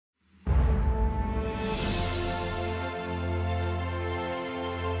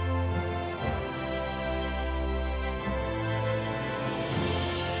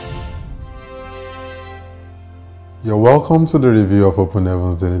You're welcome to the review of Open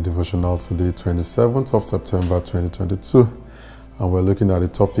Heaven's Daily Devotional today, 27th of September 2022. And we're looking at a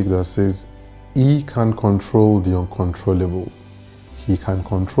topic that says, He can control the uncontrollable. He can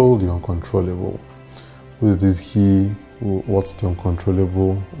control the uncontrollable. Who is this He? What's the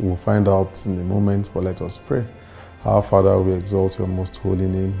uncontrollable? We'll find out in a moment, but let us pray. Our Father, we exalt your most holy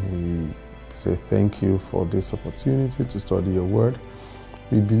name. We say thank you for this opportunity to study your word.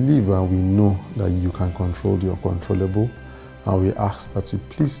 We believe and we know that you can control the uncontrollable, and we ask that you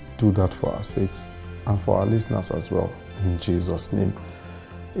please do that for our sakes and for our listeners as well. In Jesus' name,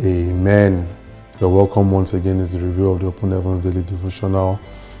 amen. You're welcome once again. It's the review of the Open Heavens Daily Devotional,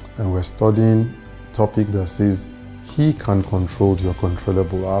 and we're studying a topic that says, He can control the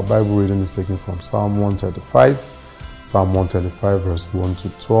uncontrollable. Our Bible reading is taken from Psalm 135, Psalm 135 verse 1 to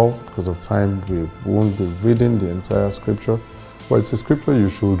 12. Because of time, we won't be reading the entire scripture. But it's a scripture you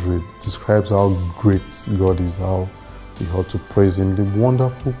should read. It describes how great God is, how we ought to praise Him, the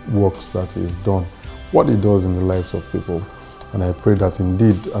wonderful works that He has done, what He does in the lives of people. And I pray that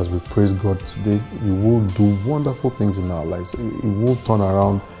indeed, as we praise God today, He will do wonderful things in our lives. He will turn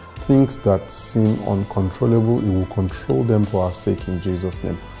around things that seem uncontrollable. He will control them for our sake in Jesus'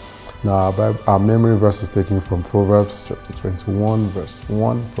 name. Now, our memory verse is taken from Proverbs chapter 21, verse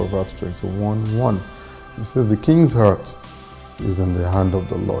 1. Proverbs 21, 1. It says, The king's heart is in the hand of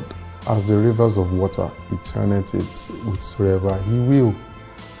the Lord. As the rivers of water, He turneth it whatsoever He will.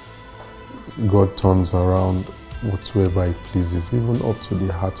 God turns around whatsoever He pleases, even up to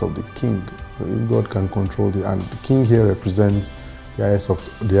the heart of the king. If God can control and the king here represents the highest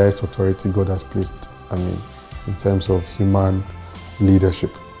authority God has placed, in terms of human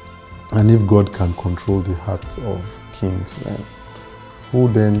leadership. And if God can control the heart of kings,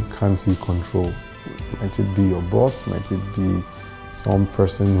 who then can't He control? Might it be your boss? Might it be some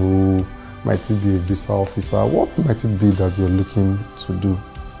person who, might it be a visa officer? What might it be that you're looking to do?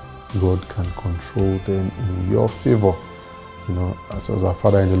 God can control them in your favor. As our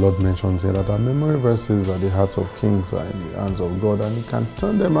Father in the Lord mentions here, that our memory verse says that the hearts of kings are in the hands of God, and He can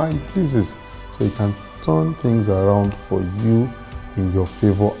turn them how He pleases. So He can turn things around for you in your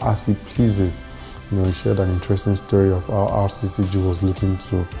favor as He pleases. He shared an interesting story of how RCCG was looking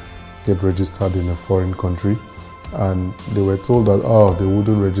to get registered in a foreign country, and they were told that they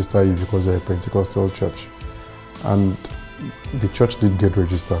wouldn't register you because they're a Pentecostal church. And the church did get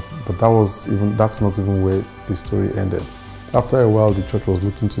registered, but that's not even where the story ended. After a while, the church was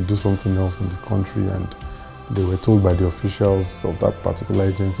looking to do something else in the country, and they were told by the officials of that particular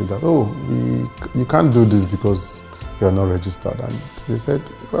agency that you can't do this because you are not registered. And they said,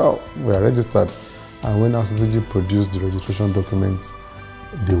 well, we are registered. And when RCCG produced the registration documents,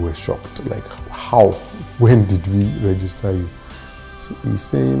 they were shocked. Like, how? When did we register you? He's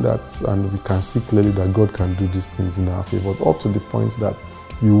saying that, and we can see clearly that God can do these things in our favor, up to the point that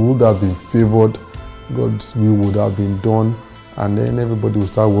you would have been favored, God's will would have been done, and then everybody will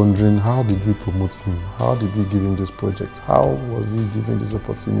start wondering, how did we promote him? How did we give him this project? How was he given this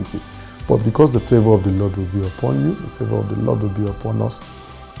opportunity? But because the favor of the Lord will be upon you, the favor of the Lord will be upon us,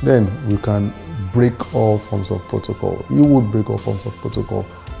 then we can break all forms of protocol. He would break all forms of protocol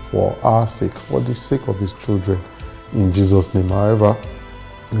for our sake, for the sake of His children, in Jesus' name. However,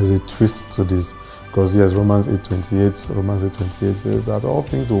 there's a twist to this, because yes, Romans 8:28 says that all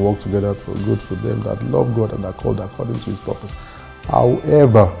things will work together for good for them that love God and are called according to His purpose.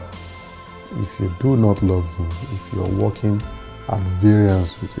 However, if you do not love Him, if you're walking at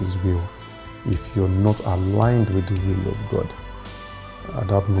variance with His will, if you're not aligned with the will of God, at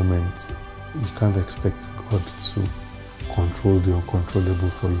that moment, you can't expect God to control the uncontrollable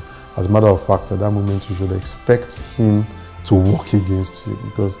for you. As a matter of fact, at that moment, you should expect Him to work against you,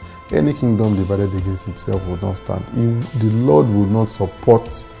 because any kingdom divided against itself will not stand. The Lord will not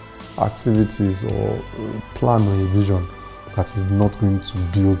support activities or plan or a vision that is not going to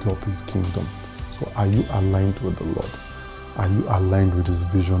build up His kingdom. So are you aligned with the Lord? Are you aligned with His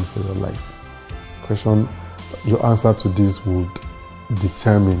vision for your life? Your answer to this would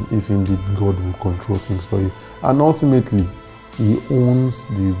determine if indeed God will control things for you. And ultimately, He owns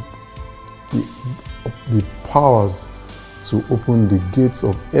the powers to open the gates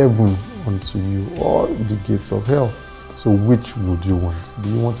of heaven unto you, or the gates of hell. So which would you want? Do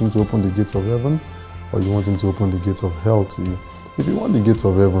you want Him to open the gates of heaven, or you want Him to open the gates of hell to you? If you want the gates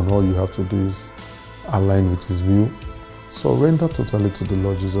of heaven, all you have to do is align with His will. Surrender totally to the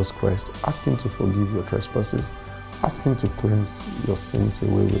Lord Jesus Christ. Ask Him to forgive your trespasses. Ask Him to cleanse your sins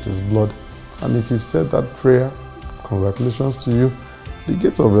away with His blood. And if you've said that prayer, congratulations to you. The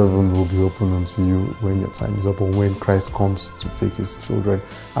gates of heaven will be open unto you when your time is up, or when Christ comes to take His children.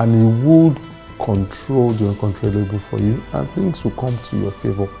 And He will control the uncontrollable for you, and things will come to your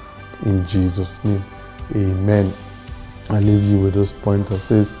favor in Jesus' name. Amen. I leave you with this point that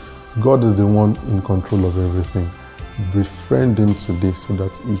says, God is the one in control of everything. Befriend him today so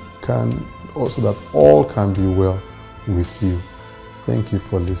that all can be well with you. Thank you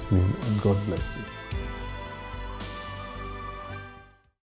for listening, and God bless you.